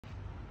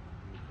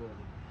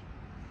recording.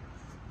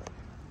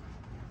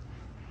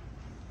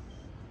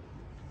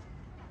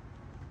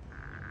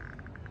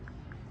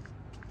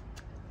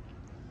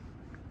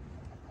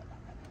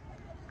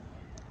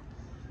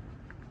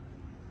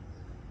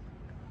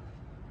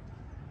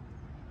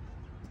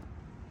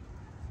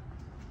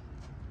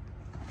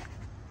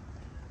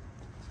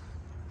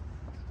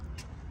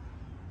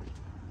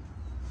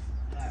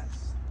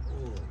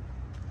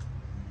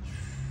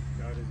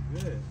 God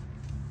is good.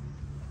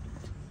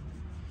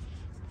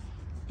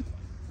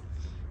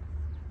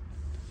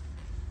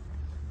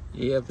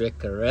 Yep, you're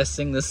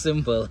caressing the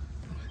symbol.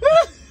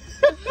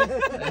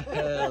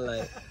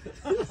 Like,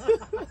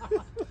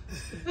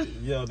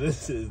 yo,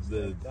 this is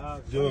the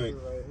joint.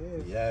 Right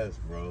here. Yes,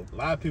 bro. A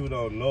lot of people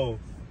don't know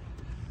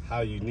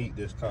how unique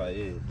this car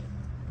is.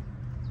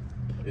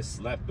 It's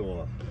slept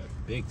on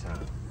big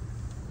time.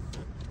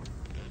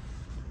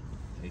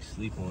 They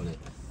sleep on it.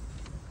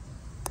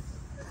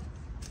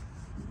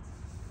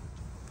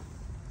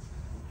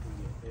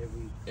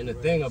 And the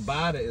thing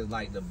about it is,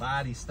 like, the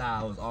body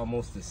style is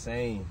almost the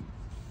same.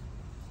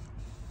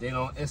 They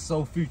don't. It's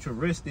so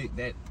futuristic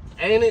that,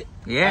 ain't it?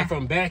 yeah. Like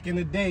from back in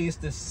the day, it's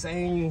the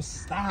same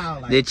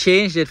style. Like, They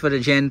changed it for the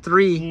Gen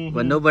 3,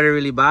 but nobody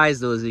really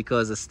buys those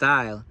because of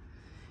style.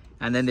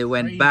 And then they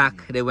went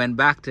back. They went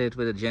back to it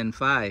with the Gen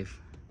 5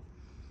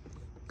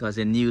 because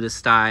they knew the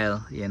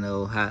style. You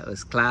know, how it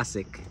was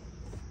classic.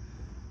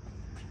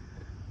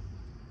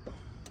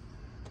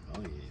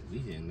 oh yeah, we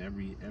hitting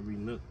every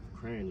nook,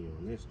 cranny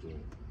on this joint.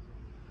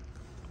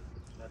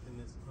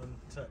 Nothing is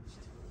untouched.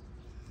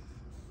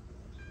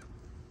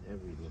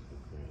 Every nook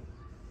and cranny.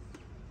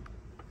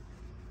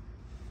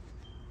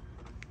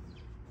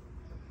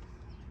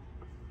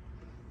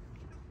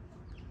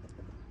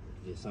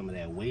 Get some of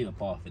that weight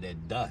up off of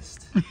that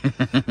dust.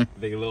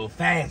 Make it a little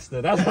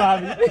faster. That's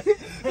why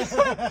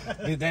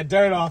I get that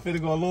dirt off it to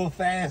go a little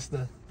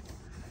faster.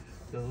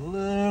 A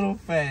little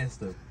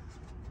faster.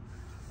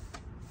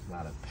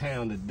 About a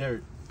pound of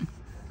dirt.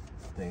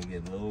 Thing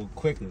get a little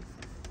quicker.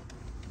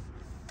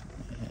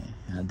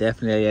 I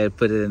definitely gotta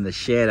put it in the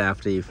shed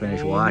after you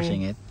finish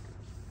washing it.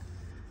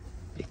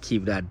 To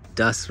keep that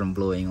dust from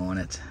blowing on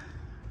it.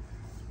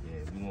 Yeah,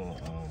 we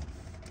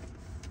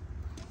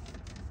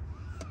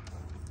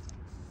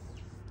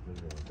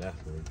gonna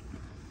definitely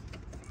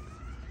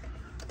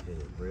hit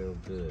it real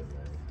good,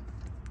 man.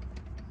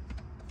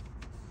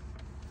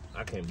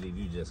 I can't believe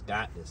you just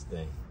got this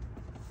thing.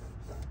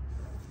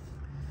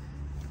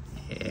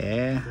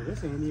 Yeah. So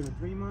this ain't even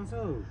 3 months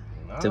old.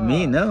 Nah, To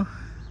me, no.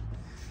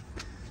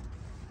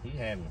 he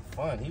having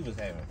fun. He was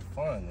having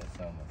fun this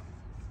summer.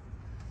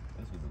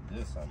 This was a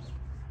good summer.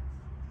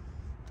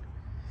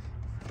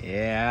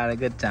 Yeah, I had a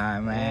good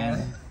time,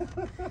 man.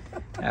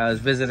 I was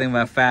visiting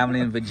my family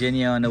in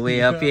Virginia on the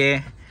way up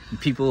here. And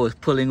people was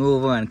pulling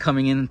over and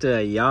coming into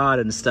a yard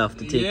and stuff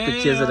to take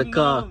pictures of the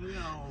car.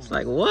 It's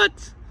like,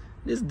 what?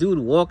 This dude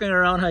walking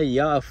around her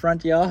yard,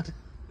 front yard?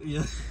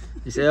 Yeah.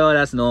 You say, oh,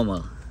 that's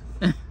normal.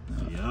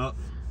 Yup.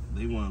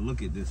 They want to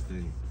look at this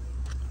thing.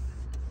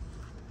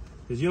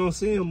 Because you don't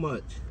see him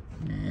much.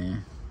 Yeah.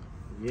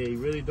 Yeah, you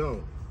really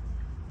don't.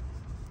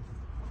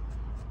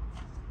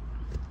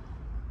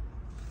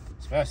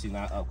 Especially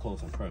not up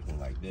close and personal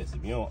like this.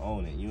 If you don't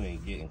own it, you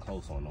ain't getting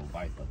close on no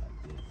Viper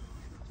like this.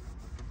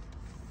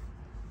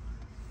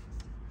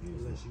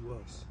 Unless you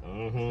was.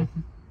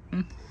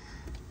 Mm-hmm.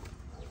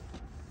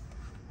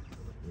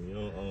 You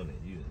don't own it.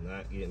 You is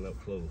not getting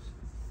up close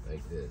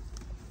like this.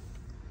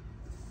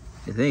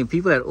 The thing,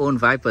 people that own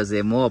Vipers,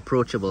 they're more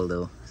approachable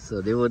though.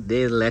 So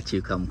they'll let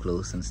you come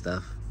close and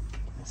stuff.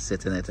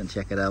 Sit in it and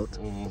check it out.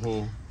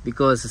 Mm-hmm.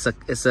 Because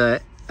it's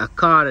a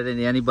car that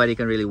anybody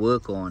can really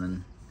work on,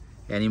 and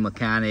any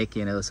mechanic,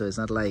 you know, so it's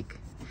not like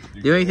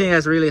the only thing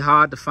that's really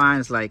hard to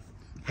find is like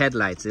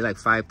headlights. They're like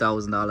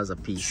 $5,000 a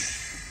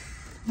piece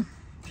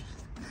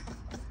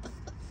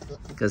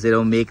because they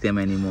don't make them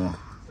anymore.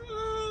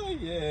 Oh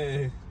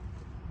yeah.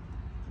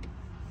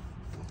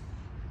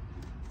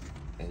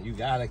 And you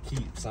gotta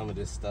keep some of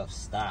this stuff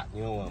stocked.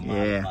 You don't want to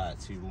modify it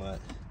too much.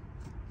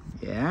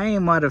 Yeah, I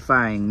ain't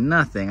modifying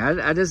nothing.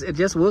 It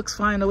just works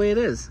fine the way it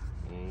is.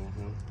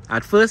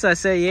 At first I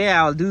say,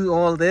 yeah, I'll do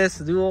all this,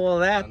 do all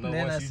that. I know, and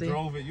then once I you say,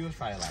 drove it, you was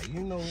probably like,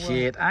 you know what?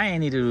 shit, I ain't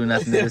need to do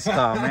nothing to this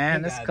car,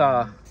 man. This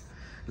car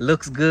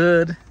looks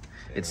good.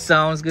 It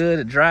sounds good.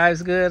 It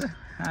drives good.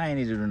 I ain't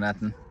need to do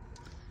nothing.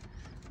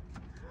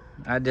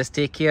 I just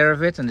take care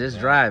of it and just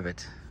drive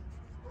it.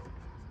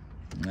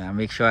 I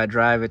make sure I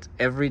drive it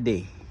every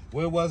day.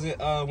 Where was it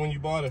when you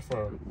bought it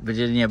from?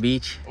 Virginia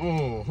Beach.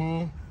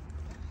 Mm-hmm.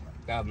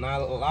 Got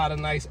not a lot of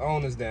nice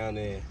owners down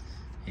there.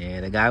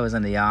 Yeah, the guy was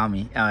in the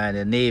Army,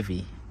 the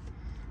Navy.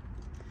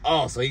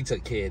 Oh, so he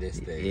took care of this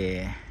thing.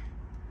 Yeah.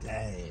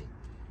 Dang.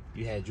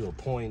 You had you a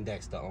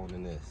Poindexter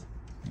owning this.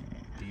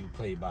 Yeah. You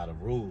played by the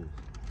rules.